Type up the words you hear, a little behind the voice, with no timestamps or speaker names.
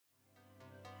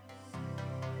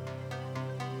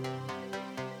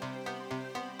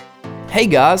Hey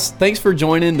guys, thanks for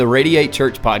joining the Radiate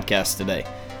Church podcast today.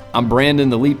 I'm Brandon,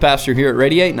 the lead pastor here at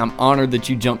Radiate, and I'm honored that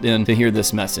you jumped in to hear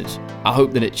this message. I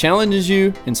hope that it challenges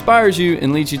you, inspires you,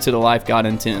 and leads you to the life God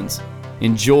intends.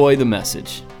 Enjoy the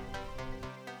message.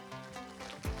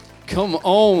 Come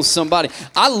on, somebody.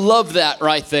 I love that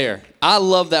right there. I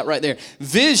love that right there.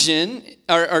 Vision,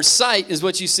 or sight, is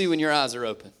what you see when your eyes are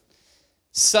open.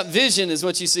 Vision is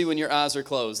what you see when your eyes are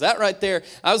closed. That right there,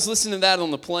 I was listening to that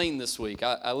on the plane this week.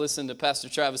 I listened to Pastor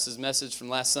Travis's message from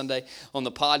last Sunday on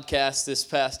the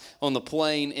podcast on the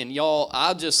plane, and y'all,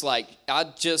 I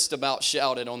just about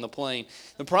shouted on the plane.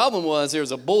 The problem was there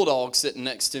was a bulldog sitting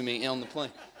next to me on the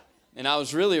plane, and I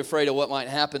was really afraid of what might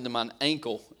happen to my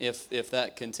ankle if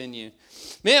that continued.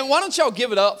 Man, why don't y'all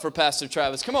give it up for Pastor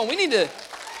Travis? Come on, we need to.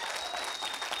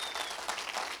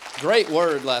 Great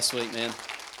word last week, man.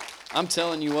 I'm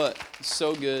telling you what,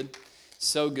 so good,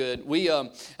 so good.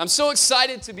 I'm so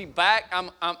excited to be back.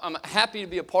 I'm happy to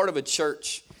be a part of a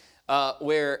church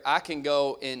where I can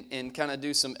go and kind of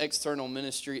do some external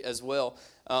ministry as well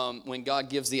when God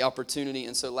gives the opportunity.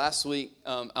 And so last week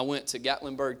I went to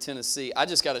Gatlinburg, Tennessee. I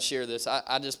just got to share this.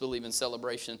 I just believe in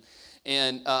celebration.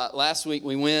 And last week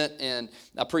we went and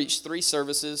I preached 3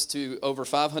 services to over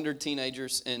 500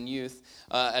 teenagers and youth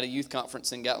at a youth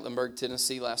conference in Gatlinburg,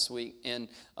 Tennessee last week. And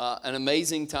an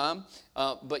amazing time.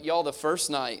 But y'all, the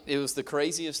first night, it was the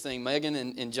craziest thing. Megan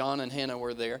and John and Hannah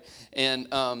were there. And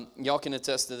y'all can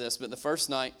attest to this. But the first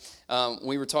night,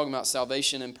 we were talking about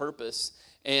salvation and purpose.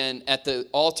 And at the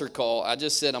altar call, I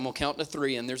just said, I'm going to count to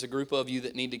 3, and there's a group of you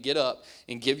that need to get up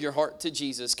and give your heart to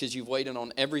Jesus because you've waited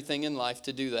on everything in life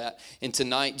to do that. And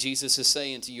tonight, Jesus is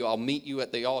saying to you, I'll meet you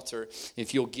at the altar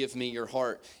if you'll give me your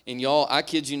heart. And y'all, I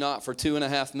kid you not, for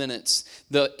 2.5 minutes,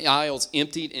 the aisles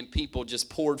emptied and people just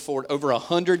poured forward. Over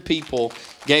 100 people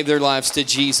gave their lives to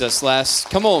Jesus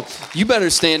Come on, you better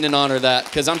stand and honor that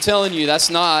because I'm telling you, that's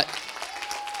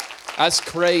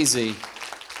crazy.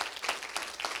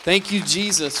 Thank you,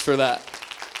 Jesus, for that.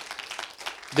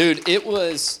 Dude,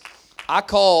 I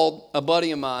called a buddy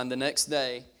of mine the next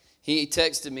day. He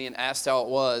texted me and asked how it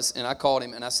was, and I called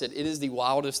him, and I said, it is the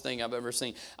wildest thing I've ever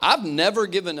seen. I've never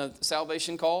given a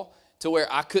salvation call to where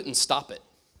I couldn't stop it.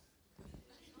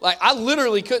 Like, I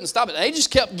literally couldn't stop it. They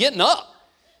just kept getting up.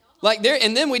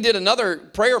 And then we did another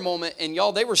prayer moment, and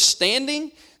y'all, they were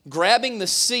standing, grabbing the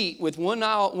seat with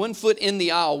one foot in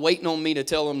the aisle, waiting on me to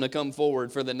tell them to come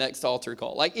forward for the next altar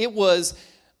call. Like, it was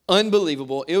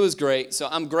unbelievable. It was great. So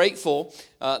I'm grateful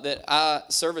that I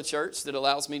serve a church that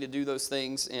allows me to do those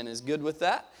things and is good with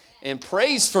that and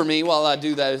prays for me while I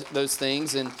do those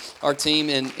things. And our team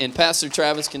and Pastor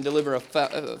Travis can deliver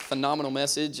a phenomenal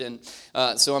message. And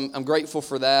so I'm grateful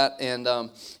for that. And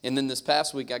then this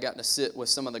past week, I got to sit with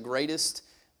some of the greatest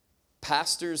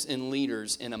pastors and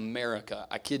leaders in America.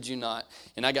 I kid you not.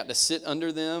 And I got to sit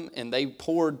under them, and they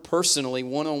poured personally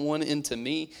one-on-one into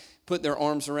me, put their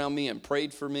arms around me and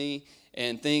prayed for me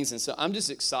and things. And so I'm just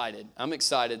excited. I'm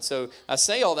excited. So I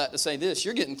say all that to say this.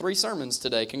 You're getting 3 sermons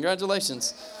today.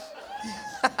 Congratulations.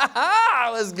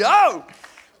 Let's go.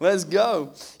 Let's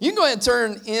go. You can go ahead and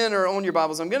turn in or on your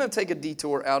Bibles. I'm going to take a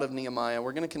detour out of Nehemiah.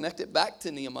 We're going to connect it back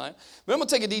to Nehemiah. But I'm going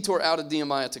to take a detour out of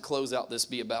Nehemiah to close out this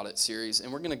Be About It series.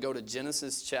 And we're going to go to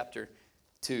Genesis chapter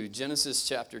 2. Genesis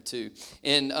chapter 2.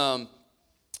 And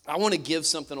I want to give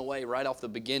something away right off the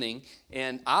beginning.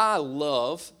 And I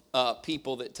love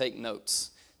people that take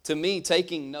notes. To me,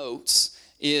 taking notes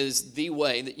is the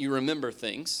way that you remember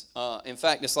things. In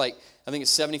fact, I think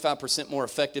it's 75% more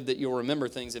effective that you'll remember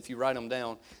things if you write them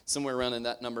down somewhere around in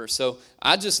that number. So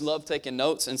I just love taking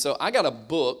notes. And so I got a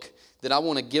book that I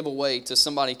want to give away to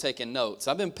somebody taking notes.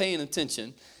 I've been paying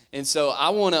attention. And so I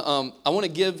want to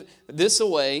give this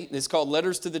away. It's called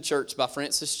Letters to the Church by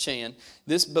Francis Chan.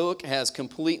 This book has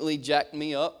completely jacked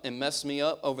me up and messed me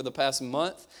up over the past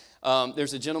month.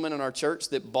 There's a gentleman in our church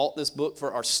that bought this book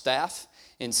for our staff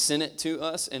and sent it to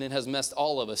us, and it has messed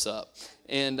all of us up.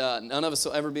 And none of us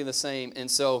will ever be the same. And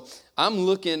so I'm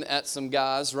looking at some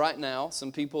guys right now,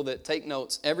 some people that take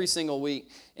notes every single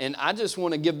week. And I just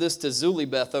want to give this to Zuli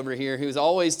Beth over here, who's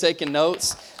always taking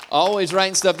notes, always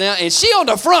writing stuff down. And she on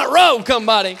the front row,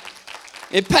 somebody.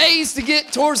 It pays to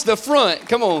get towards the front.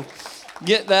 Come on,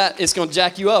 get that. It's going to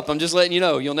jack you up. I'm just letting you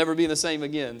know. You'll never be the same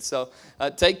again. So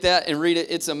take that and read it.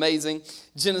 It's amazing.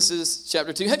 Genesis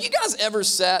chapter 2. Have you guys ever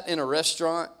sat in a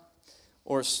restaurant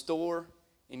or a store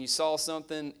and you saw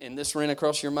something and this ran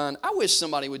across your mind? I wish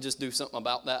somebody would just do something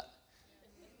about that.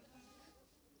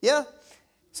 Yeah?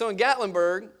 So in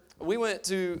Gatlinburg, we went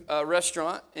to a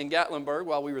restaurant in Gatlinburg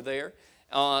while we were there.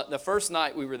 The first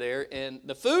night we were there, and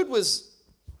the food was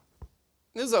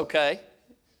okay.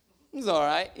 It's all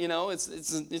right, you know,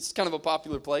 it's kind of a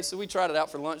popular place. So we tried it out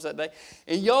for lunch that day.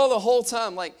 And y'all, the whole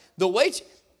time, like the wait,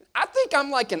 I think I'm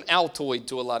like an Altoid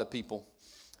to a lot of people.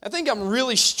 I think I'm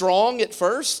really strong at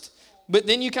first, but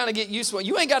then you kind of get used to it.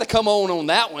 You ain't got to come on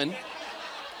that one.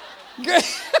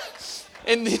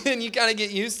 And then you kind of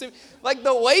get used to it. Like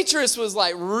the waitress was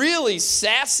like really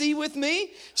sassy with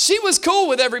me. She was cool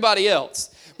with everybody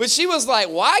else. But she was like,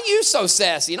 why are you so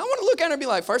sassy? And I want to look at her and be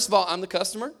like, first of all, I'm the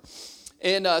customer.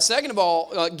 And second of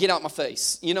all, get out my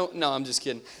face. You know, no, I'm just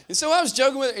kidding. And so I was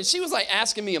joking with her, and she was like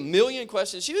asking me a million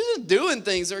questions. She was just doing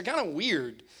things that were kind of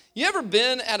weird. You ever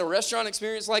been at a restaurant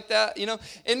experience like that, you know?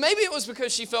 And maybe it was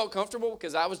because she felt comfortable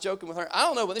because I was joking with her. I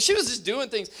don't know, but she was just doing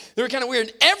things that were kind of weird.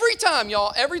 And every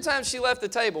time she left the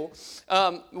table,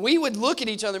 we would look at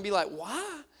each other and be like,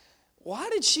 why? Why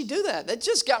did she do that? That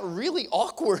just got really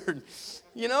awkward.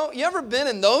 You know, you ever been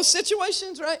in those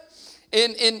situations, right?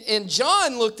 And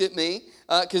John looked at me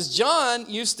because John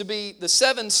used to be the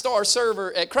 7-star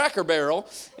server at Cracker Barrel.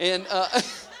 And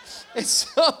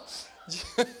so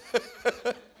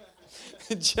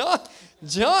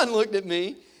John looked at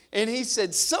me and he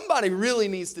said, somebody really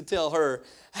needs to tell her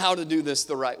how to do this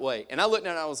the right way. And I looked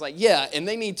at her and I was like, yeah, and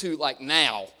they need to like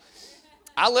now.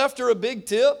 I left her a big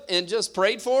tip and just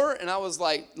prayed for her. And I was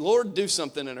like, Lord, do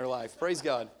something in her life. Praise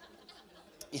God.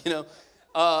 You know,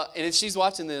 and if she's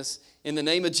watching this, in the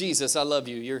name of Jesus, I love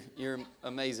you. You're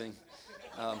amazing.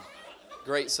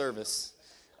 Great service.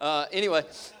 Anyway,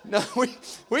 no,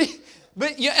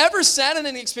 but you ever sat in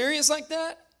an experience like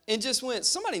that and just went,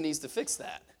 somebody needs to fix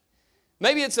that?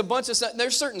 Maybe it's a bunch of stuff.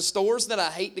 There's certain stores that I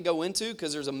hate to go into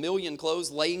because there's a million clothes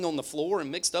laying on the floor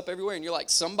and mixed up everywhere. And you're like,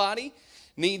 somebody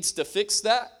needs to fix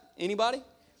that. Anybody?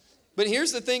 But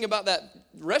here's the thing about that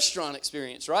restaurant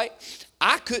experience, right?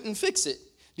 I couldn't fix it.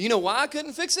 Do you know why I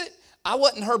couldn't fix it? I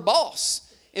wasn't her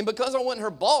boss. And because I wasn't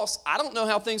her boss, I don't know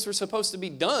how things were supposed to be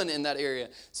done in that area.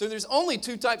 So there's only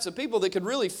 2 types of people that could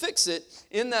really fix it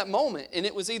in that moment. And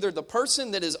it was either the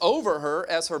person that is over her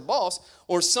as her boss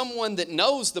or someone that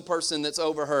knows the person that's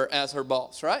over her as her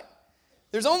boss, right?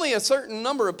 There's only a certain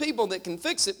number of people that can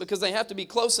fix it because they have to be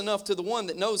close enough to the one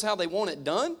that knows how they want it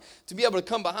done to be able to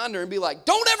come behind her and be like,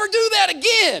 don't ever do that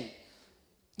again.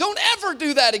 Don't ever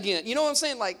do that again. You know what I'm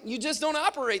saying? Like, you just don't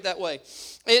operate that way.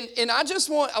 And I just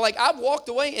want, like, I've walked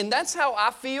away, and that's how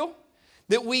I feel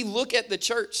that we look at the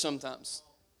church sometimes.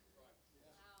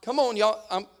 Come on,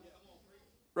 y'all.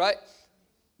 Right?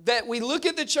 That we look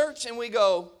at the church and we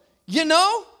go, you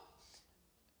know,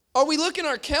 or we look in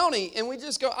our county and we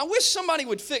just go, I wish somebody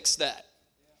would fix that.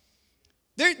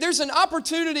 There's an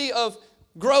opportunity of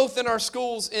growth in our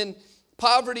schools, and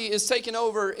poverty is taking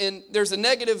over, and there's a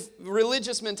negative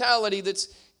religious mentality that's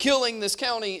killing this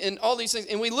county and all these things.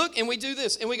 And we look and we do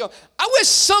this and we go, I wish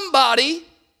somebody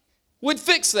would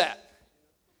fix that.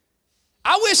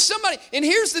 I wish somebody, and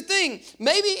here's the thing,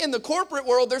 maybe in the corporate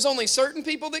world there's only certain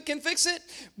people that can fix it,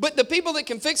 but the people that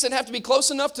can fix it have to be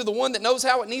close enough to the one that knows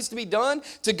how it needs to be done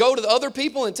to go to the other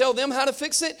people and tell them how to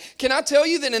fix it. Can I tell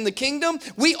you that in the kingdom,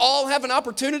 we all have an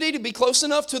opportunity to be close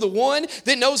enough to the one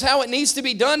that knows how it needs to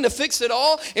be done to fix it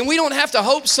all, and we don't have to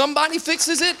hope somebody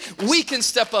fixes it. We can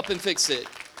step up and fix it.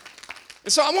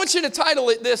 And so I want you to title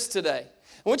it this today.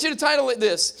 I want you to title it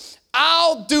this,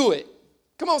 I'll do it.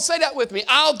 Come on, say that with me,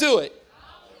 I'll do it.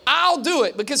 I'll do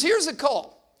it, because here's a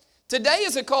call. Today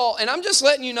is a call, and I'm just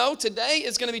letting you know today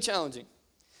is going to be challenging.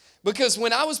 Because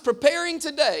when I was preparing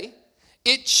today,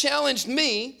 it challenged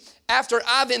me after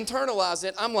I've internalized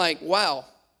it. I'm like, wow,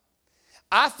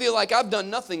 I feel like I've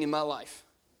done nothing in my life.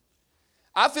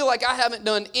 I feel like I haven't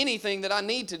done anything that I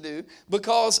need to do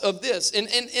because of this. And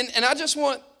I just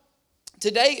want,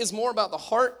 today is more about the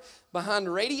heart behind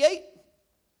Radiate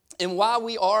and why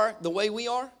we are the way we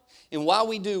are and why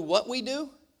we do what we do,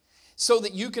 so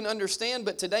that you can understand.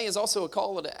 But today is also a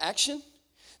call to action,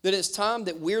 that it's time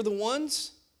that we're the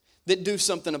ones that do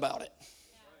something about it.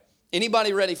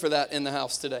 Anybody ready for that in the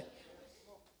house today?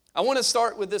 I want to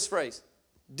start with this phrase.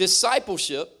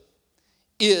 Discipleship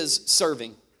is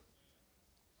serving.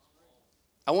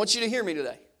 I want you to hear me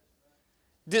today.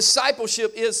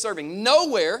 Discipleship is serving.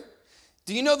 Nowhere,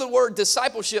 do you know the word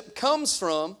discipleship comes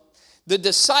from the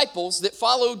disciples that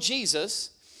followed Jesus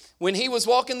when he was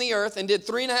walking the earth and did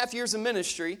 3.5 years of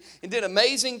ministry and did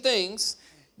amazing things.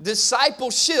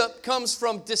 Discipleship comes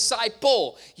from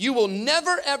disciple. You will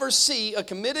never ever see a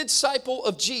committed disciple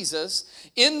of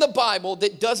Jesus in the Bible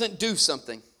that doesn't do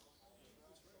something.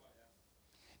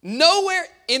 Nowhere,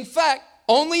 in fact,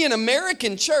 only in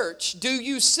American church do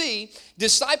you see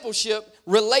discipleship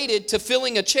related to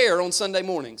filling a chair on Sunday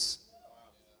mornings.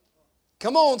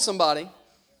 Come on, somebody.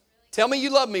 Tell me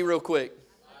you love me real quick.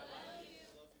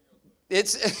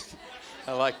 It's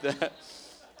I like that.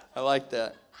 I like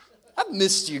that. I've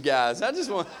missed you guys. I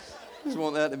just want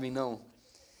that to be known.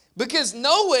 Because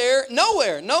nowhere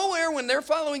when they're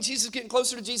following Jesus, getting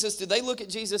closer to Jesus, do they look at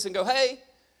Jesus and go, hey,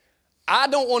 I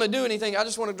don't want to do anything. I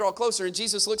just want to draw closer. And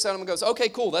Jesus looks at them and goes, okay,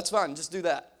 cool, that's fine. Just do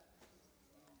that.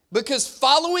 Because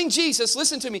following Jesus,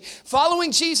 listen to me,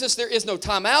 following Jesus, there is no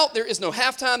time out, there is no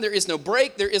halftime, there is no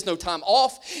break, there is no time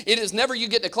off. It is never you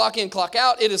get to clock in, clock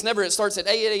out. It is never, it starts at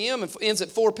 8 a.m. and ends at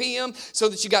 4 p.m. so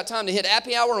that you got time to hit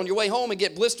happy hour on your way home and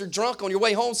get blistered drunk on your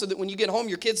way home so that when you get home,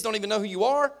 your kids don't even know who you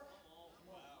are.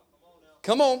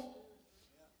 Come on.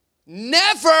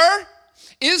 Never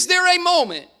is there a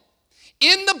moment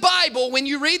in the Bible, when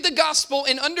you read the gospel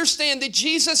and understand that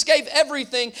Jesus gave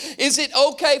everything, is it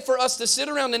okay for us to sit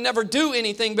around and never do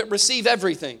anything but receive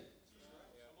everything?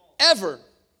 Ever.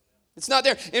 It's not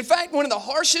there. In fact, one of the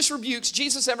harshest rebukes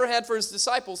Jesus ever had for his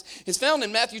disciples is found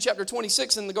in Matthew chapter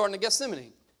 26 in the Garden of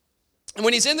Gethsemane. And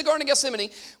when he's in the Garden of Gethsemane,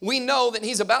 we know that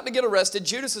he's about to get arrested.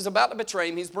 Judas is about to betray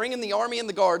him. He's bringing the army and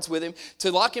the guards with him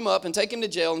to lock him up and take him to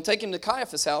jail and take him to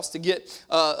Caiaphas' house to get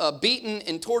beaten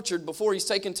and tortured before he's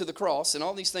taken to the cross. And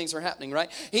all these things are happening,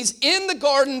 right? He's in the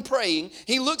garden praying.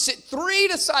 He looks at 3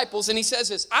 disciples and he says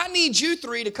this, I need you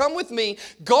 3 to come with me,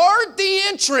 guard the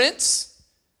entrance.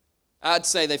 I'd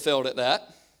say they failed at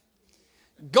that.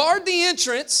 Guard the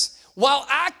entrance while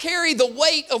I carry the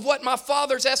weight of what my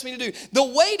Father's asked me to do. The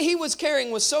weight he was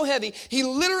carrying was so heavy, he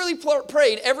literally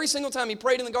prayed every single time he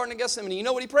prayed in the Garden of Gethsemane. You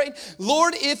know what he prayed?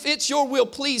 Lord, if it's your will,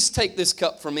 please take this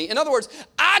cup from me. In other words,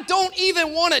 I don't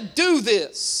even want to do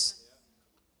this.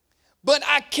 But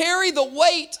I carry the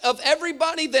weight of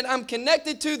everybody that I'm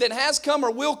connected to that has come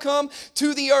or will come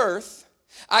to the earth.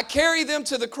 I carry them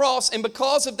to the cross, and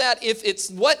because of that, if it's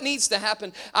what needs to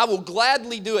happen, I will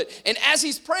gladly do it. And as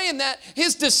he's praying that,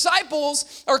 his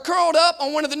disciples are curled up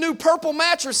on one of the new purple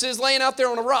mattresses laying out there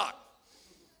on a rock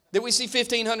that we see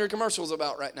 1,500 commercials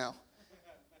about right now.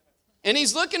 And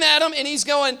he's looking at them, and he's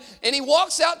going, and he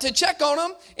walks out to check on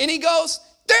them, and he goes,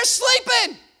 they're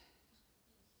sleeping.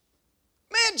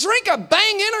 Man, drink a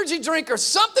Bang energy drink or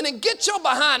something and get your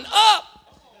behind up.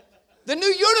 The new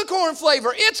unicorn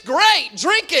flavor, it's great.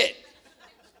 Drink it.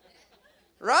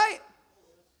 Right?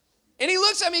 And he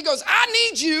looks at me and goes, I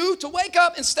need you to wake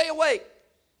up and stay awake.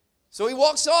 So he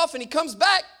walks off and he comes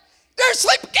back. They're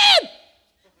asleep again.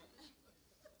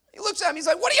 He looks at me, he's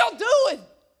like, what are y'all doing?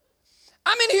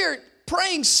 I'm in here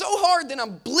praying so hard that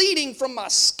I'm bleeding from my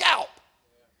scalp.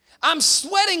 I'm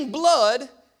sweating blood,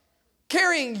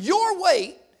 carrying your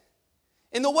weight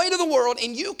and the weight of the world,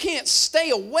 and you can't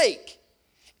stay awake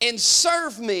and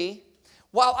serve me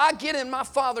while I get in my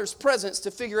Father's presence to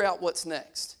figure out what's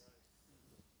next.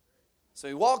 So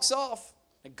he walks off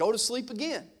and go to sleep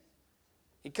again.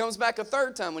 He comes back a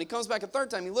third time. When he comes back a third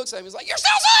time, he looks at him. He's like, you're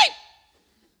still asleep!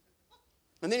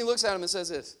 And then he looks at him and says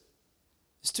this,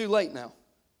 it's too late now.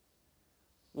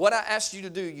 What I asked you to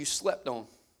do, you slept on.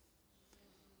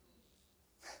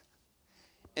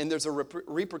 And there's a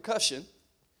repercussion.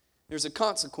 There's a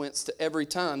consequence to every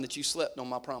time that you slept on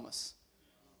my promise.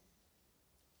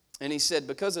 And he said,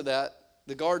 because of that,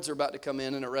 the guards are about to come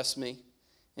in and arrest me.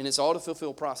 And it's all to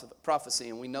fulfill prophecy,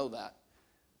 and we know that.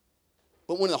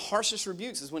 But one of the harshest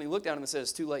rebukes is when he looked at him and said,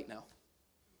 it's too late now.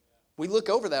 We look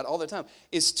over that all the time.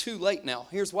 It's too late now.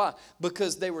 Here's why.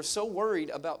 Because they were so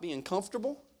worried about being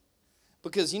comfortable.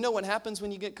 Because you know what happens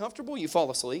when you get comfortable? You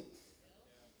fall asleep.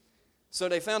 So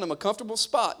they found him a comfortable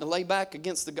spot to lay back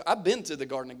against the... I've been to the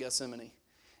Garden of Gethsemane.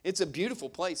 It's a beautiful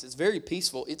place. It's very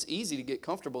peaceful. It's easy to get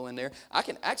comfortable in there. I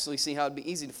can actually see how it'd be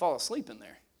easy to fall asleep in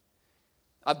there.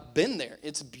 I've been there.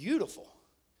 It's beautiful.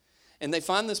 And they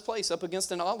find this place up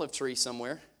against an olive tree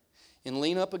somewhere and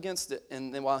lean up against it.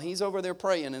 And then while he's over there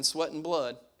praying and sweating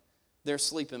blood, they're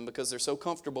sleeping because they're so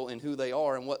comfortable in who they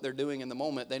are and what they're doing in the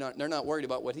moment. They're not worried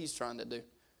about what he's trying to do.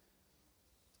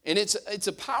 And it's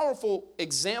a powerful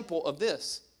example of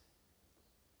this.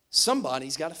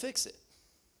 Somebody's got to fix it.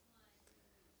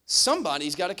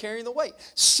 Somebody's got to carry the weight.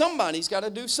 Somebody's got to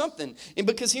do something. And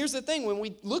because here's the thing, when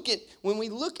we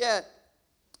look at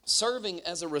serving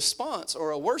as a response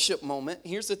or a worship moment,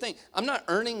 here's the thing. I'm not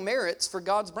earning merits for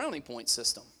God's brownie point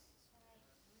system.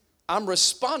 I'm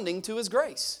responding to his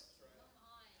grace.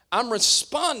 I'm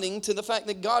responding to the fact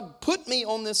that God put me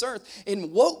on this earth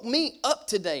and woke me up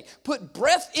today, put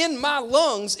breath in my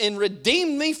lungs and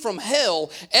redeemed me from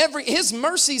hell. His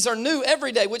mercies are new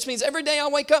every day, which means every day I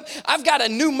wake up, I've got a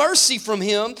new mercy from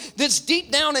him that's deep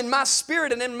down in my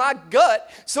spirit and in my gut,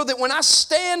 so that when I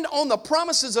stand on the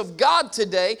promises of God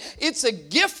today, it's a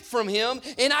gift from him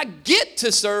and I get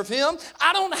to serve him.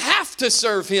 I don't have to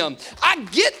serve him. I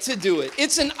get to do it.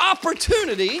 It's an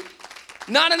opportunity,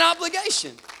 not an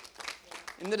obligation.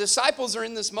 And the disciples are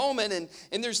in this moment,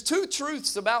 and there's two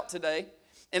truths about today.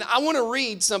 And I want to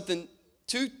read something,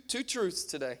 two truths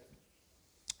today.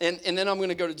 And then I'm going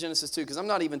to go to Genesis 2, because I'm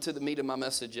not even to the meat of my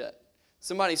message yet.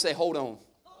 Somebody say, hold on.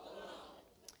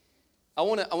 I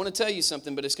want to tell you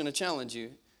something, but it's going to challenge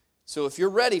you. So if you're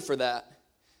ready for that,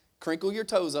 crinkle your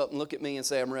toes up and look at me and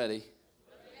say, I'm ready.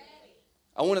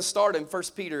 I want to start in 1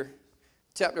 Peter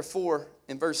chapter 4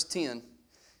 and verse 10.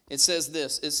 It says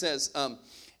this. It says,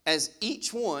 as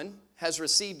each one has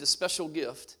received a special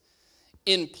gift,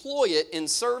 employ it in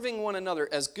serving one another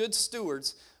as good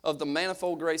stewards of the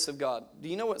manifold grace of God. Do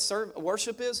you know what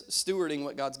worship is? Stewarding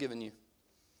what God's given you.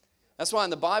 That's why in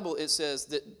the Bible it says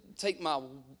that take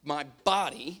my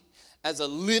body as a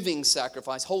living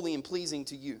sacrifice, holy and pleasing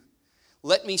to you.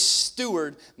 Let me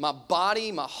steward my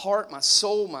body, my heart, my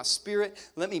soul, my spirit.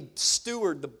 Let me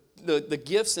steward the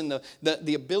gifts and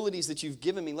the abilities that you've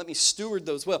given me. Let me steward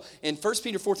those well. And 1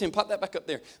 Peter 4:10, pop that back up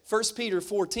there. 1 Peter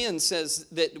 4:10 says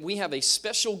that we have a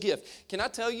special gift. Can I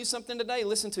tell you something today?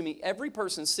 Listen to me. Every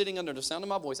person sitting under the sound of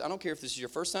my voice, I don't care if this is your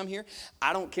first time here.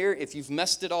 I don't care if you've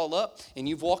messed it all up and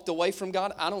you've walked away from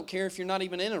God. I don't care if you're not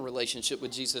even in a relationship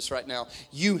with Jesus right now.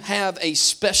 You have a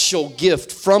special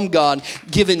gift from God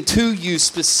given to you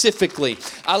specifically.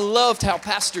 I loved how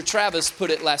Pastor Travis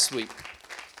put it last week.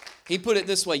 He put it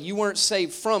this way: you weren't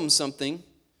saved from something,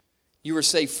 you were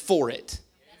saved for it.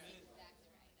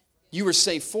 You were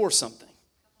saved for something.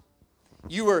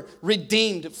 You were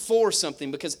redeemed for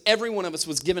something, because every one of us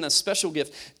was given a special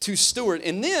gift to steward.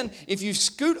 And then if you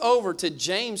scoot over to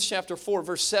James chapter 4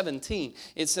 verse 17,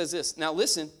 it says this. Now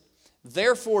listen,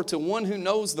 therefore to one who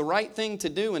knows the right thing to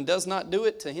do and does not do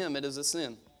it, to him it is a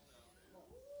sin.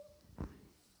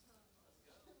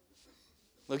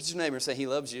 Look at your neighbor and say, he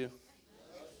loves you.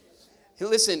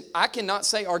 Listen, I cannot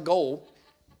say our goal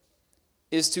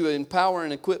is to empower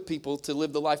and equip people to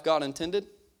live the life God intended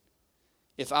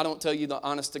if I don't tell you the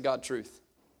honest to God truth.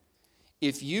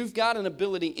 If you've got an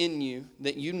ability in you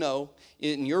that you know,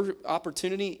 in your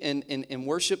opportunity and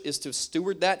worship is to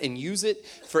steward that and use it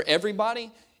for everybody,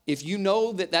 if you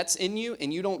know that that's in you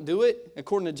and you don't do it,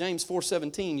 according to James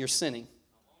 4:17, you're sinning.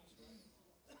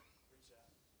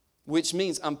 Which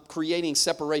means I'm creating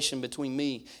separation between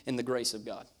me and the grace of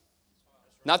God.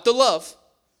 Not the love.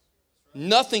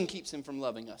 Nothing keeps him from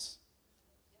loving us.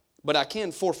 But I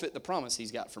can forfeit the promise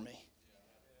he's got for me.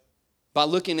 By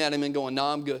looking at him and going, no,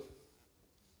 I'm good.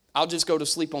 I'll just go to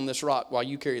sleep on this rock while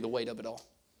you carry the weight of it all.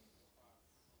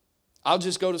 I'll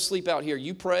just go to sleep out here.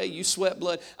 You pray, you sweat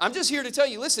blood. I'm just here to tell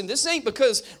you, listen, this ain't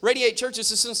because Radiate Church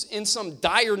is in some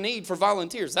dire need for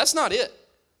volunteers. That's not it.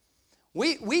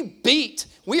 We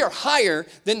are higher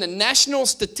than the national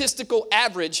statistical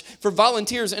average for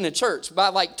volunteers in a church by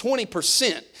like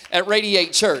 20% at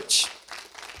Radiate Church.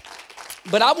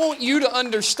 But I want you to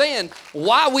understand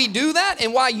why we do that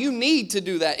and why you need to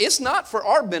do that. It's not for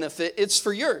our benefit, it's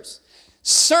for yours.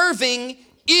 Serving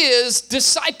is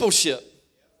discipleship.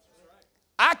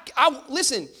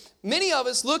 Listen, many of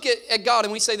us look at God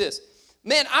and we say this,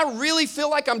 man, I really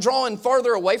feel like I'm drawing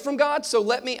farther away from God, so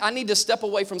I need to step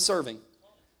away from serving.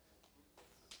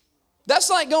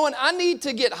 That's like going, I need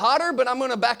to get hotter, but I'm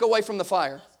going to back away from the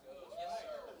fire.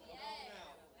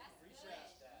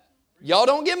 Y'all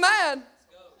don't get mad.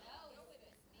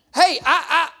 Hey,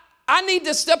 I need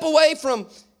to step away from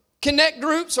connect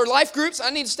groups or life groups.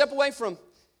 I need to step away from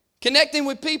connecting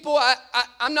with people.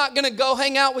 I'm not going to go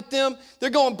hang out with them. They're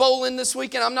going bowling this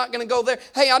weekend. I'm not going to go there.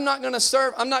 Hey, I'm not going to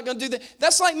serve. I'm not going to do that.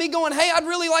 That's like me going, hey, I'd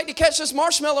really like to catch this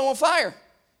marshmallow on fire.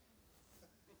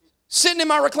 Sitting in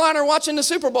my recliner watching the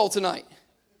Super Bowl tonight.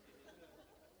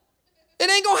 It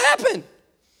ain't going to happen.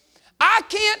 I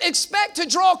can't expect to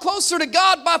draw closer to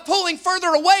God by pulling further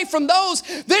away from those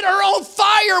that are on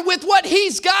fire with what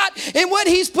He's got and what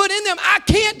He's put in them. I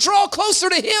can't draw closer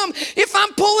to Him if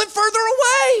I'm pulling further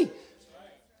away.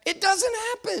 It doesn't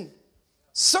happen.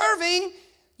 Serving,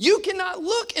 you cannot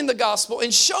look in the gospel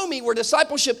and show me where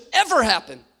discipleship ever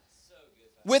happened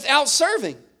without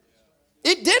serving.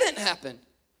 It didn't happen.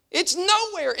 It's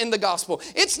nowhere in the gospel.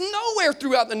 It's nowhere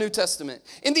throughout the New Testament.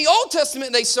 In the Old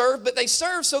Testament, they served, but they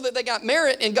served so that they got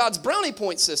merit in God's brownie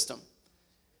point system.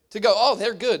 To go, oh,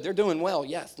 they're good. They're doing well.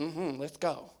 Yes, let's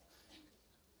go.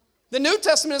 The New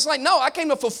Testament is like, no, I came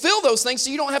to fulfill those things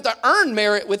so you don't have to earn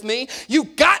merit with me. You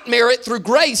got merit through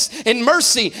grace and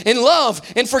mercy and love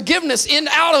and forgiveness in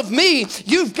out of me.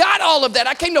 You've got all of that.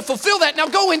 I came to fulfill that. Now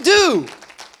go and do.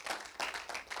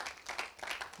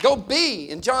 Go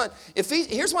be. And John,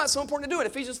 here's why it's so important to do it.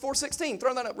 Ephesians 4:16.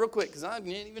 Throw that up real quick because I ain't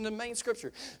even the main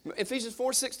scripture. Ephesians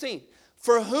 4:16.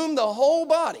 For whom the whole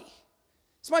body.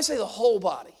 Somebody say the whole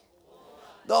body.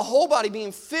 The whole body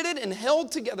being fitted and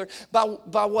held together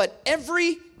by what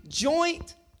every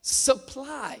joint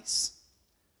supplies.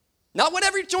 Not what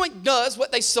every joint does,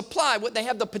 what they supply, what they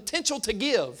have the potential to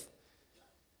give.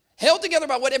 Held together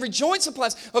by what every joint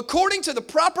supplies, according to the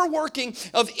proper working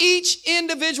of each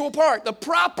individual part. The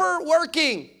proper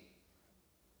working.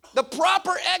 The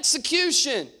proper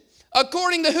execution.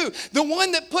 According to who? The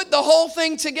one that put the whole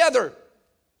thing together.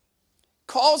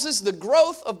 Causes the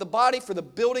growth of the body for the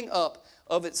building up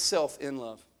of itself in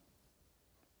love.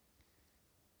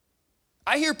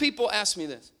 I hear people ask me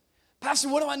this. Pastor,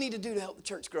 what do I need to do to help the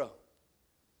church grow?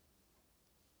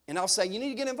 And I'll say, you need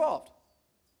to get involved.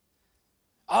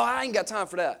 Oh, I ain't got time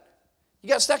for that. You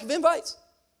got a stack of invites?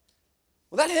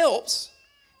 Well, that helps.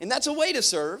 And that's a way to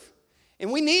serve.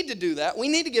 And we need to do that. We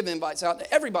need to give invites out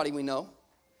to everybody we know.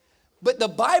 But the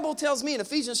Bible tells me in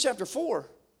Ephesians chapter 4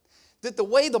 that the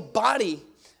way the body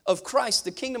of Christ,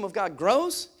 the kingdom of God,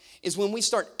 grows is when we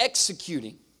start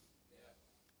executing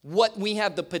what we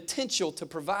have the potential to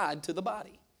provide to the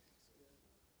body.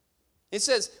 It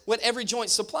says what every joint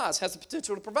supplies has the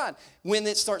potential to provide when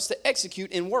it starts to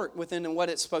execute and work within what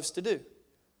it's supposed to do.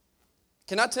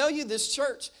 Can I tell you, this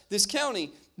church, this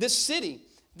county, this city,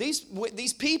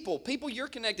 these people you're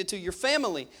connected to, your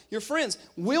family, your friends,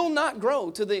 will not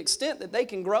grow to the extent that they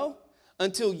can grow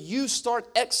until you start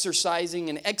exercising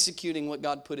and executing what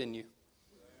God put in you.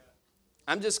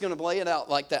 I'm just going to lay it out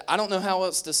like that. I don't know how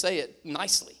else to say it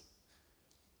nicely.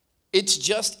 It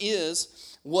just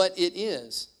is what it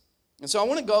is. And so I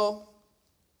want to go,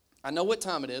 I know what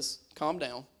time it is, calm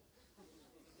down.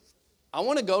 I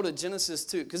want to go to Genesis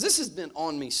 2, because this has been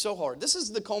on me so hard. This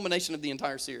is the culmination of the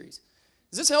entire series.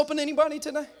 Is this helping anybody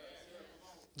today?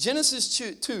 Genesis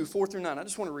 2, 4 through 9. I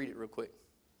just want to read it real quick.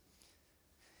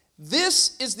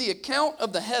 This is the account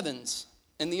of the heavens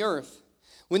and the earth,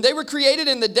 when they were created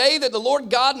in the day that the Lord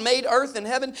God made earth and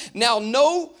heaven. Now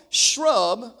no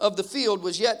shrub of the field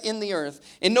was yet in the earth,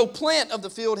 and no plant of the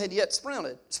field had yet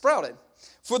sprouted.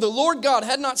 For the Lord God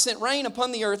had not sent rain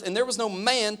upon the earth, and there was no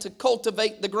man to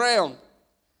cultivate the ground.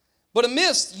 But a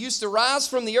mist used to rise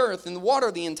from the earth and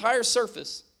water the entire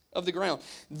surface of the ground.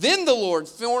 Then the Lord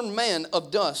formed man of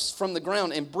dust from the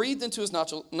ground and breathed into his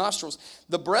nostrils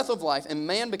the breath of life, and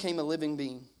man became a living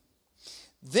being.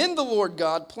 Then the Lord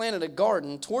God planted a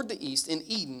garden toward the east in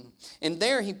Eden, and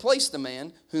there he placed the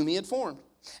man whom he had formed.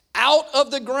 Out of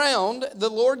the ground the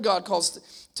Lord God caused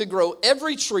to grow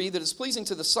every tree that is pleasing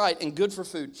to the sight and good for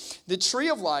food. The tree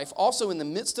of life also in the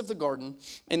midst of the garden,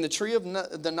 and the tree of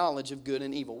the knowledge of good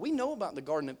and evil. We know about the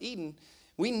Garden of Eden.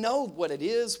 We know what it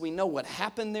is. We know what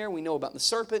happened there. We know about the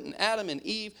serpent and Adam and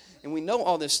Eve, and we know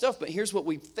all this stuff. But here's what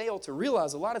we fail to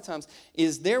realize a lot of times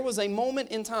is there was a moment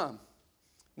in time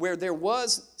where there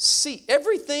was seed.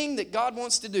 Everything that God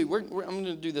wants to do, I'm going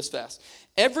to do this fast.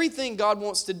 Everything God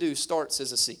wants to do starts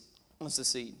as a seed. What's a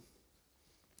seed?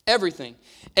 Everything.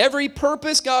 Every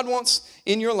purpose God wants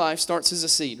in your life starts as a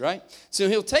seed, right? So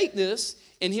he'll take this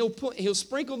and he'll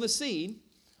sprinkle the seed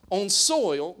on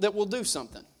soil that will do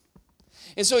something.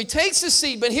 And so he takes the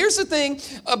seed, but here's the thing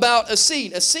about a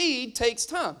seed. A seed takes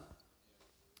time.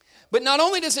 But not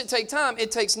only does it take time,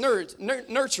 it takes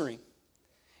nurturing.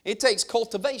 It takes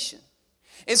cultivation.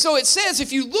 And so it says,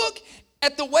 if you look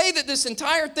at the way that this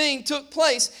entire thing took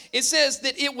place, it says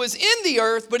that it was in the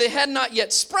earth, but it had not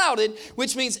yet sprouted,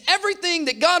 which means everything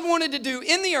that God wanted to do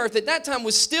in the earth at that time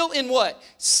was still in what?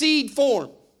 Seed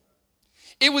form.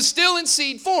 It was still in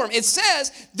seed form. It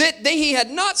says that he had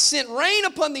not sent rain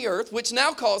upon the earth, which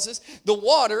now causes the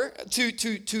water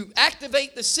to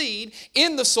activate the seed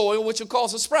in the soil, which will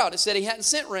cause a sprout. It said he hadn't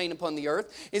sent rain upon the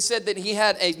earth. It said that he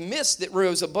had a mist that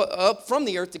rose up from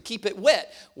the earth to keep it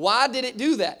wet. Why did it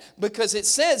do that? Because it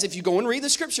says, if you go and read the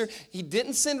scripture, he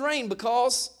didn't send rain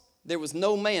because there was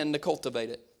no man to cultivate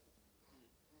it.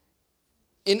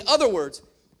 In other words,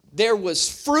 there was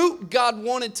fruit God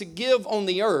wanted to give on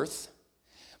the earth,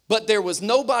 but there was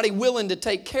nobody willing to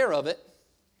take care of it.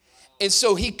 And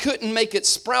so he couldn't make it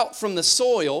sprout from the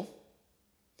soil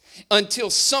until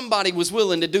somebody was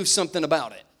willing to do something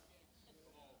about it.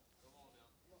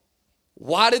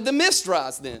 Why did the mist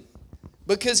rise then?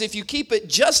 Because if you keep it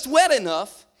just wet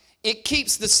enough, it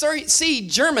keeps the seed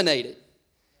germinated,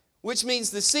 which means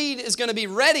the seed is going to be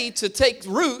ready to take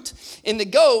root and to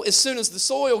go as soon as the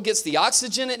soil gets the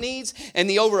oxygen it needs and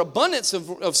the overabundance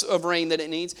of rain that it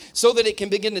needs so that it can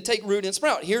begin to take root and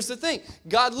sprout. Here's the thing.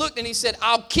 God looked and he said,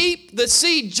 I'll keep the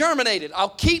seed germinated. I'll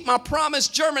keep my promise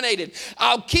germinated.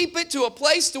 I'll keep it to a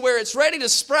place to where it's ready to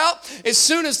sprout as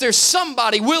soon as there's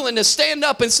somebody willing to stand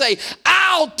up and say,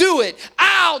 I'll do it.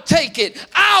 I'll take it.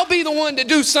 I'll be the one to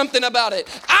do something about it.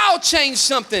 I'll change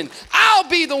something. I'll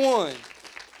be the one.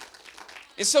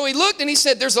 And so he looked and he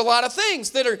said, there's a lot of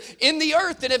things that are in the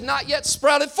earth that have not yet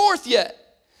sprouted forth yet.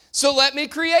 So let me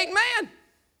create man.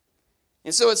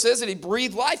 And so it says that he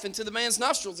breathed life into the man's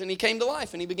nostrils and he came to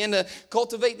life and he began to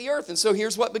cultivate the earth. And so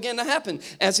here's what began to happen.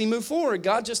 As he moved forward,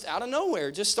 God just out of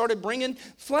nowhere just started bringing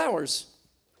flowers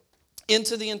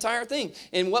into the entire thing.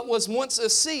 And what was once a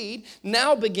seed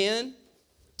now began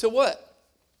to what?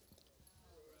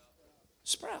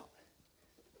 Sprout.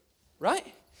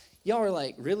 Right? Y'all are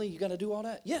like, really? You got to do all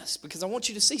that? Yes, because I want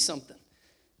you to see something.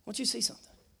 I want you to see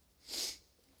something.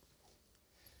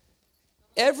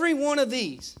 Every one of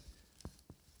these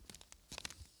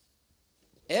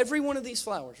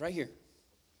flowers right here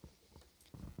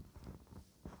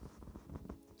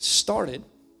started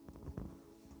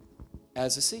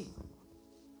as a seed.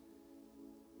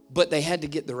 But they had to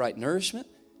get the right nourishment,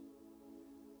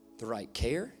 the right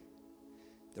care,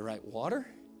 the right water,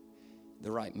 the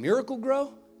right miracle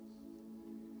grow.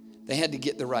 They had to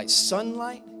get the right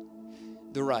sunlight,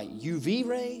 the right UV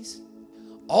rays.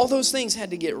 All those things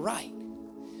had to get right.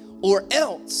 Or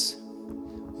else,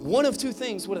 one of two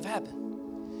things would have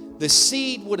happened. The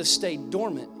seed would have stayed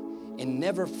dormant and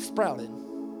never sprouted,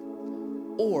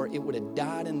 or it would have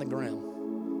died in the ground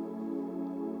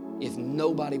if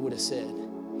nobody would have said,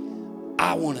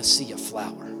 I want to see a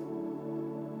flower.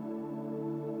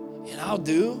 And I'll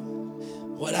do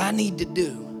what I need to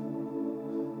do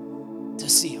to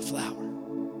see a flower.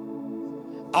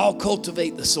 I'll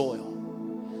cultivate the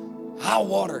soil. I'll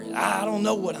water it. I don't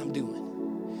know what I'm doing.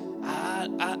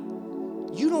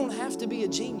 You don't have to be a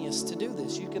genius to do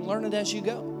this. You can learn it as you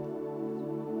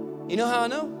go. You know how I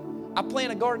know? I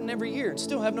plant a garden every year and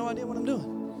still have no idea what I'm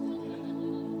doing.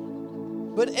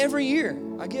 But every year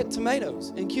I get tomatoes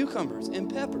and cucumbers and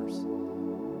peppers.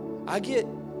 I get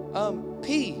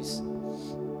peas.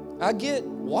 I get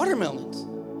watermelons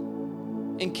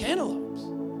and cantaloupes.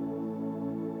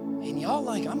 And y'all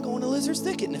like, I'm going to Lizard's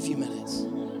Thicket in a few minutes.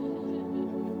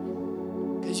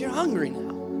 Because you're hungry now.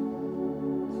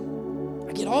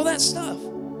 I get all that stuff.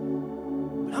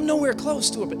 But I'm nowhere close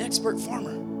to an expert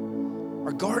farmer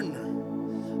or gardener.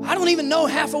 I don't even know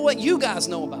half of what you guys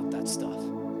know about that stuff.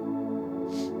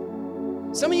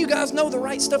 Some of you guys know the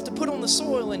right stuff to put on the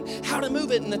soil and how to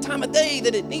move it and the time of day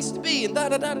that it needs to be and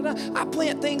da-da-da-da-da. I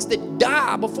plant things that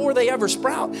die before they ever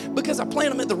sprout because I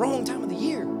plant them at the wrong time of the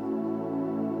year.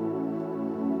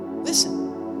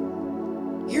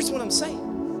 Listen, here's what I'm saying.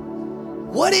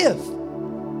 What if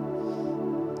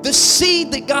the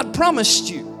seed that God promised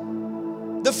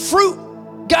you, the fruit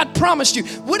God promised you,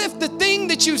 what if the thing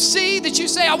that you see, that you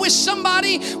say, I wish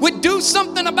somebody would do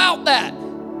something about that?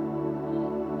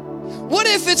 What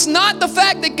if it's not the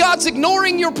fact that God's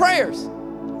ignoring your prayers?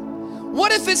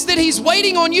 What if it's that He's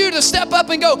waiting on you to step up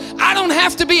and go, I don't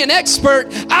have to be an expert.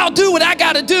 I'll do what I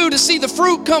got to do to see the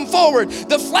fruit come forward,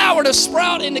 the flower to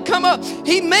sprout and to come up.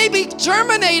 He may be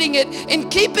germinating it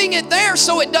and keeping it there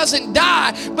so it doesn't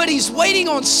die, but He's waiting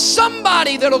on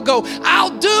somebody that'll go,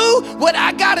 I'll do what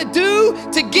I got to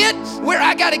do to get where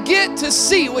I got to get to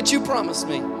see what you promised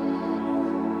me.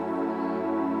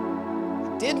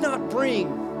 I did not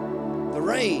bring the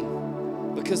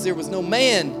rain because there was no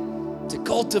man to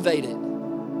cultivate it.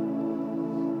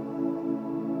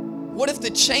 What if the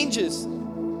changes?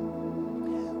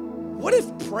 What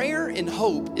if prayer and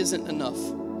hope isn't enough?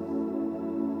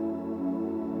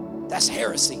 That's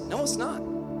heresy. No, it's not.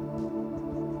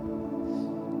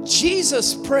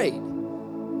 Jesus prayed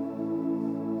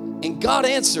and God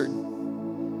answered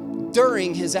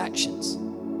during His actions.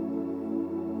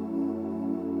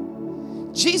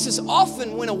 Jesus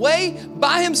often went away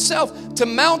by Himself to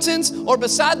mountains or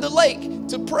beside the lake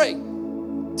to pray,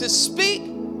 to speak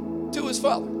to His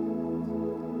Father.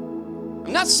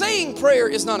 I'm not saying prayer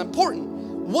is not important.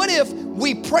 What if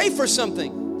we pray for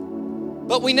something,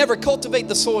 but we never cultivate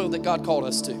the soil that God called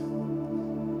us to?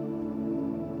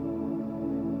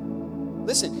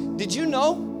 Listen, did you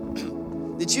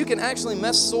know that you can actually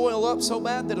mess soil up so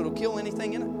bad that it'll kill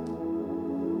anything in it?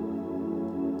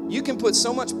 You can put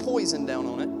so much poison down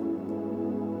on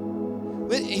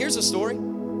it. Here's a story.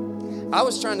 I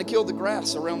was trying to kill the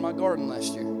grass around my garden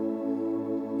last year.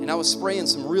 And I was spraying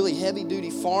some really heavy-duty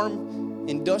farm,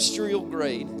 industrial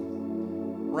grade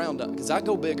Roundup. Because I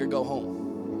go big or go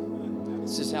home.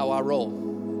 It's just how I roll.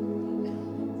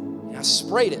 And I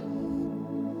sprayed it.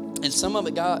 And some of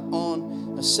it got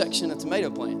on a section of tomato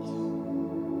plants.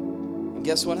 And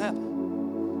guess what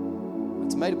happened? My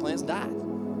tomato plants died.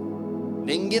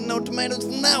 Didn't get no tomatoes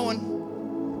from that one.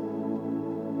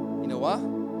 You know why?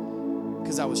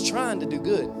 Because I was trying to do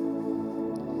good,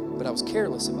 but I was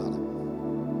careless about it.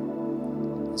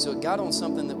 And so it got on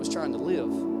something that was trying to live,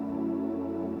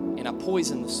 and I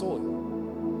poisoned the soil.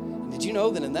 Did you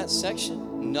know that in that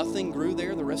section, nothing grew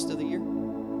there the rest of the year?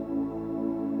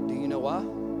 Do you know why?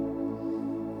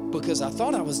 Because I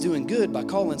thought I was doing good by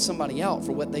calling somebody out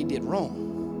for what they did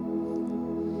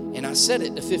wrong. And I said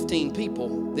it to 15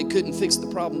 people that couldn't fix the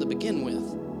problem to begin with.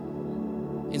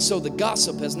 And so the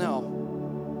gossip has now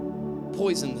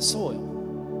poisoned the soil.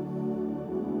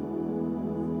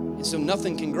 And so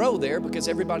nothing can grow there because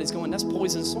everybody's going, that's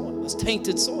poisoned soil. That's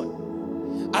tainted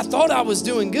soil. I thought I was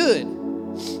doing good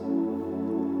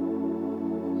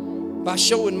by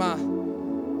showing my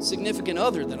significant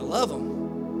other that I love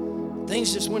them.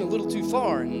 Things just went a little too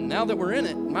far, and now that we're in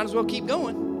it, might as well keep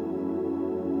going.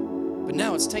 But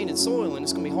now it's tainted soil, and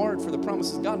it's going to be hard for the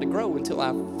promises of God to grow until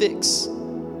I fix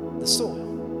the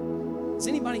soil. Is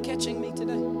anybody catching me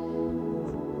today?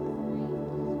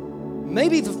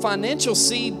 Maybe the financial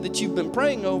seed that you've been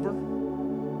praying over,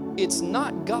 it's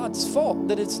not God's fault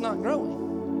that it's not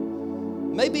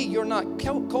growing. Maybe you're not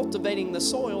cultivating the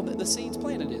soil that the seed's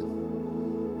planted in.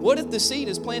 What if the seed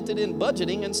is planted in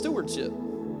budgeting and stewardship?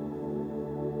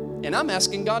 And I'm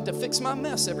asking God to fix my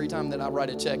mess every time that I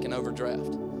write a check and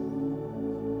overdraft.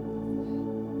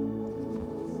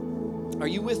 Are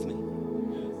you with me?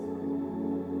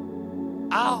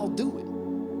 I'll do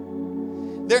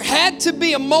it. There had to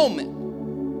be a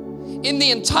moment in the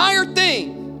entire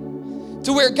thing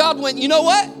to where God went, you know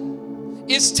what?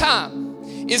 It's time.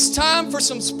 It's time for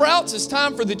some sprouts. It's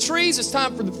time for the trees. It's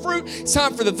time for the fruit. It's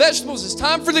time for the vegetables. It's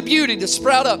time for the beauty to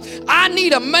sprout up. I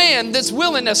need a man that's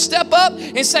willing to step up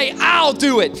and say, I'll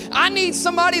do it. I need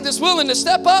somebody that's willing to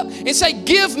step up and say,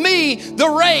 give me the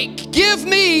rake. Give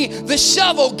me the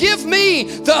shovel. Give me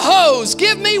the hose.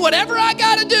 Give me whatever I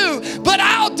got to do, but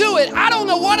I'll do it. I don't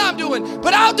know what I'm doing,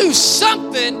 but I'll do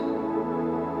something.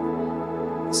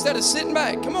 Instead of sitting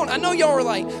back. Come on, I know y'all are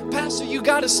like, Pastor, you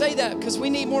got to say that because we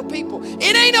need more people.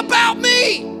 It ain't about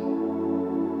me.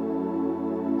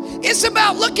 It's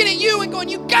about looking at you and going,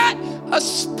 you got a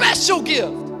special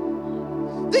gift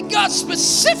that God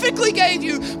specifically gave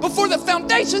you before the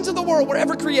foundations of the world were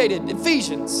ever created.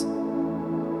 Ephesians.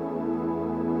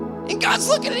 And God's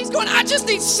looking at it, he's going, I just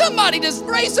need somebody to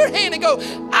raise their hand and go,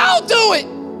 I'll do it.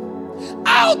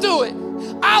 I'll do it.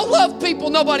 I'll love people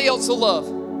nobody else will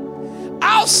love.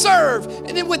 I'll serve,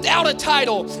 and then without a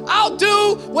title. I'll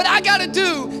do what I got to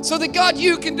do so that, God,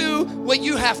 you can do what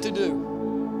you have to do.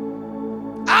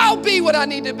 I'll be what I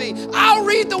need to be. I'll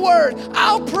read the word.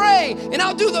 I'll pray, and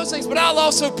I'll do those things, but I'll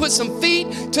also put some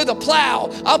feet to the plow.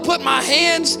 I'll put my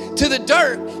hands to the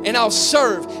dirt, and I'll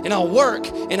serve, and I'll work,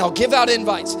 and I'll give out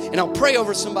invites, and I'll pray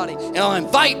over somebody, and I'll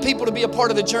invite people to be a part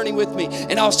of the journey with me,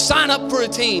 and I'll sign up for a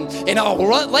team, and I'll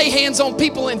lay hands on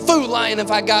people in Food Lion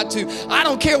if I got to. I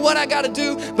don't care what I got to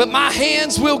do, but my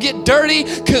hands will get dirty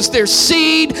because there's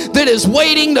seed that is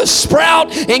waiting to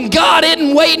sprout, and God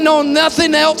isn't waiting on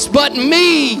nothing else but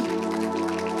me.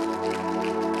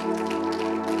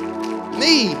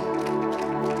 Me.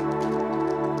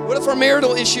 What if our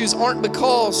marital issues aren't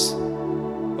because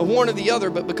of one or the other,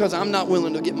 but because I'm not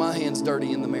willing to get my hands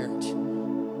dirty in the marriage?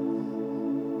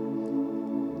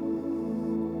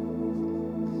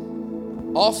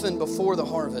 Often before the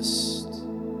harvest,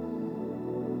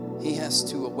 he has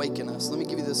to awaken us. Let me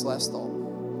give you this last thought.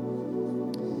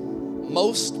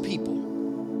 Most people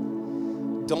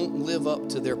don't live up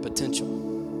to their potential.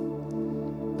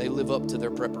 They live up to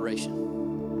their preparation.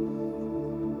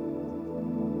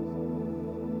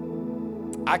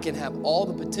 I can have all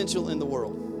the potential in the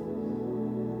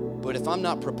world, but if I'm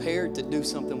not prepared to do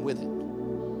something with it,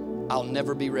 I'll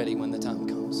never be ready when the time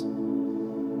comes.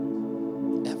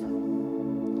 Ever.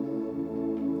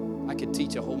 I could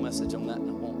teach a whole message on that in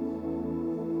a moment.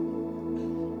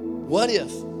 What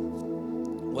if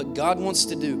what God wants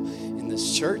to do in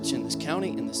this church, in this county,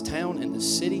 in this town, in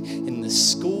this city, in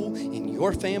this school, in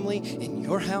your family, in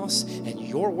your house, and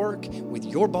your work, with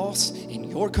your boss, and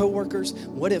your coworkers,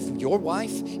 what if your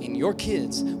wife and your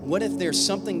kids, what if there's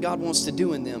something God wants to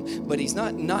do in them, but he's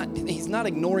not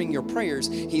ignoring your prayers,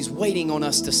 he's waiting on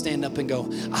us to stand up and go,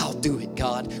 I'll do it,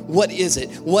 God. What is it?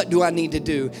 What do I need to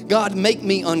do? God, make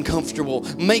me uncomfortable,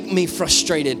 make me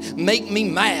frustrated, make me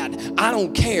mad. I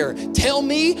don't care. Tell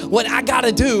me what I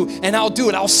gotta do and I'll do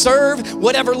it. I'll serve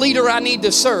whatever leader I need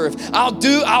to serve.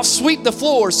 I'll sweep the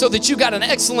floor so that you got an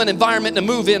excellent environment to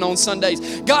move in on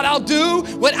Sundays. God, I'll do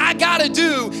what I gotta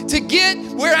do to get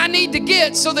where I need to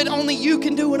get so that only you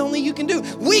can do what only you can do.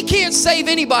 We can't save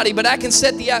anybody, but I can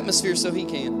set the atmosphere so he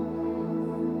can.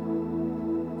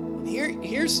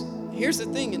 Here's the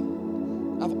thing,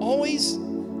 and I've always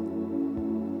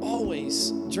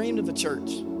dreamed of a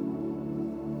church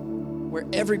where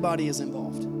everybody is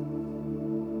involved.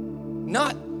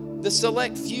 Not the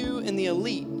select few and the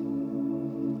elite.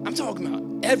 I I'm talking about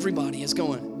everybody is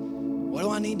going, what do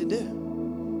I need to do?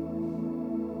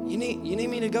 You need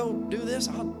me to go do this?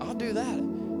 I'll do that.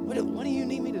 What do you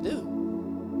need me to do?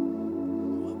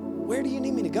 Where do you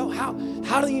need me to go?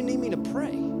 How do you need me to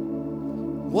pray?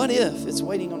 What if it's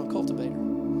waiting on a cultivator?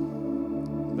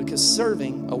 Because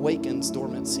serving awakens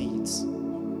dormant seeds.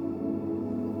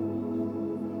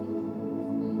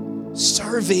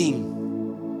 Serving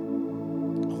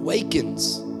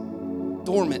awakens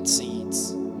dormant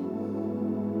seeds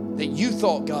that you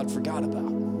thought God forgot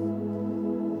about.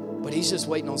 But He's just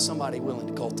waiting on somebody willing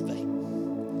to cultivate.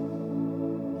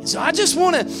 And so I just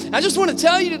want to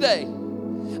tell you today,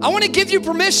 I want to give you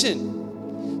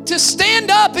permission to stand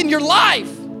up in your life.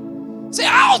 Say,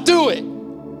 I'll do it.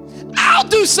 I'll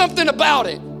do something about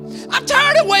it. I'm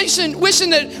tired of wishing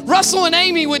that Russell and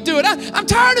Amy would do it. I'm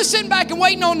tired of sitting back and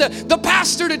waiting on the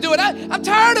pastor to do it. I'm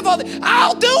tired of all that.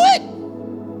 I'll do it.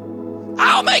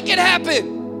 I'll make it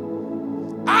happen.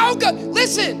 I'll go.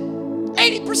 Listen,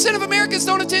 80% of Americans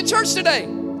don't attend church today.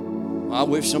 I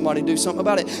wish somebody would do something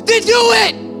about it. Then do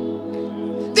it.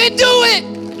 Then do it.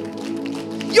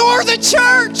 You're the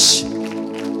church.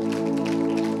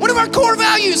 One of our core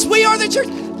values, we are the church.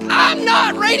 I'm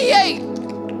not Radiate.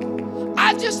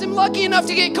 I just am lucky enough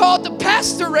to get called to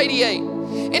pastor Radiate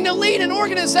and to lead an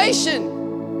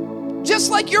organization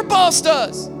just like your boss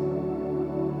does.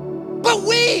 But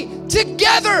we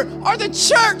together are the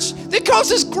church that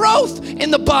causes growth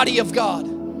in the body of God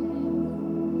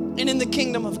and in the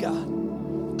kingdom of God.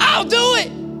 I'll do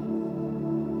it.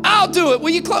 I'll do it. Will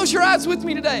you close your eyes with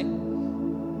me today?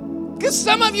 Because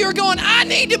some of you are going, I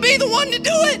need to be the one to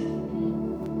do it.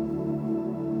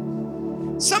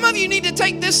 Some of you need to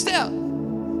take this step.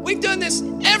 We've done this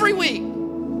every week.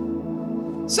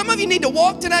 Some of you need to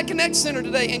walk to that Connect Center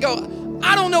today and go,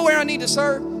 I don't know where I need to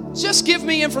serve. Just give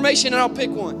me information and I'll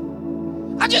pick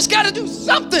one. I just got to do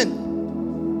something.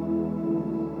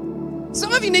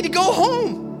 Some of you need to go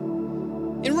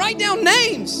home and write down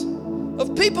names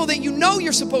of people that you know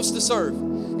you're supposed to serve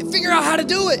and figure out how to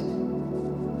do it.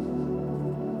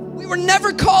 We were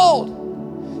never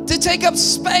called to take up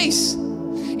space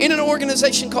in an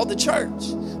organization called the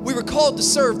church. We were called to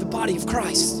serve the body of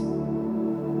Christ.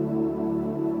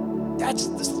 That's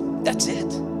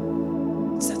it.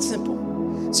 It's that simple.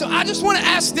 So I just want to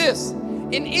ask this,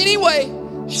 in any way,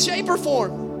 shape, or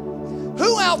form,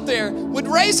 who out there would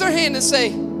raise their hand and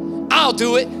say, I'll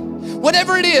do it,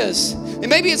 whatever it is. And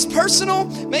maybe it's personal,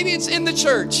 maybe it's in the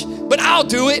church, but I'll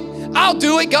do it. I'll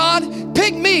do it, God.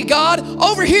 Pick me, God.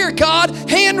 Over here, God.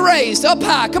 Hand raised, up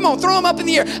high. Come on, throw them up in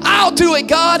the air. I'll do it,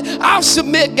 God. I'll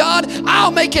submit, God.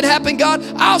 I'll make it happen, God.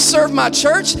 I'll serve my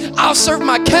church. I'll serve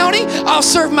my county. I'll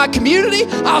serve my community.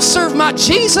 I'll serve my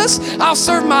Jesus. I'll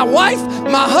serve my wife,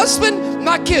 my husband,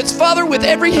 my kids. Father, with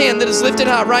every hand that is lifted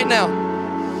high right now,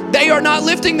 they are not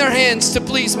lifting their hands to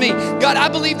please me. God, I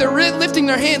believe they're lifting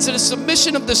their hands in a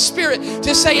submission of the Spirit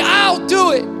to say, I'll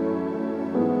do it.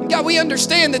 And God, we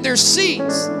understand that there's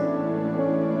seeds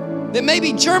that may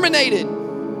be germinated,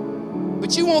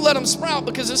 but you won't let them sprout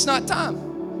because it's not time.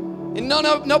 And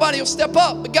nobody will step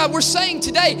up. But God, we're saying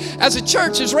today, as a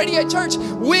church, as Radiate Church,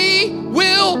 we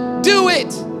will do it.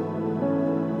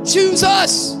 Choose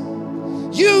us.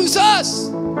 Use us.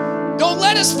 Don't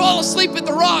let us fall asleep at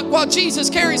the rock while Jesus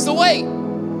carries the weight.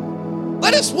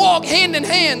 Let us walk hand in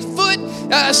hand,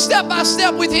 step by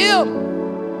step with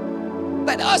Him.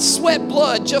 Let us sweat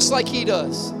blood just like He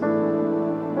does.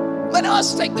 Let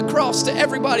us take the cross to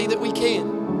everybody that we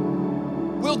can.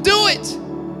 We'll do it.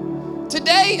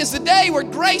 Today is the day where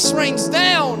grace rains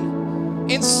down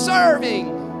and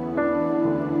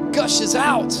serving gushes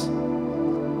out.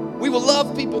 We will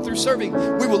love people through serving.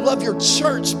 We will love your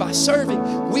church by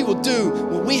serving. We will do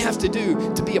what we have to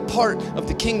do to be a part of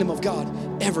the kingdom of God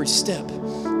every step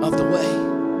of the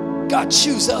way. God,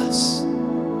 choose us.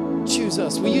 Choose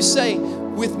us. Will you say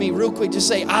with me real quick, just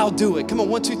say, I'll do it. Come on,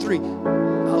 1, 2, 3.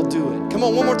 I'll do it. Come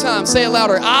on, one more time. Say it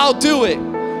louder. I'll do it.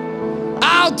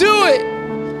 I'll do it.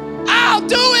 I'll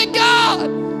do it,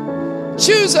 God.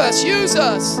 Choose us. Use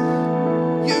us.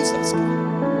 Use us, God.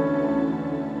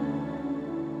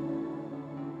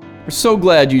 We're so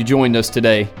glad you joined us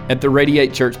today at the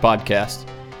Radiate Church Podcast.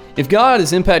 If God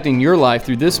is impacting your life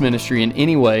through this ministry in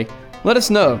any way, let us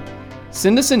know.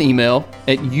 Send us an email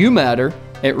at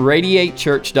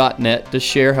youmatter@radiatechurch.net to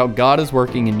share how God is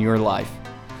working in your life.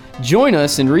 Join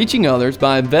us in reaching others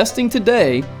by investing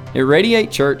today at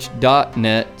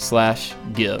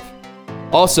radiatechurch.net/give.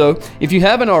 Also, if you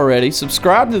haven't already,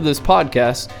 subscribe to this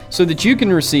podcast so that you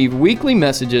can receive weekly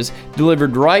messages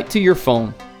delivered right to your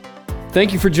phone.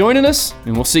 Thank you for joining us,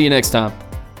 and we'll see you next time.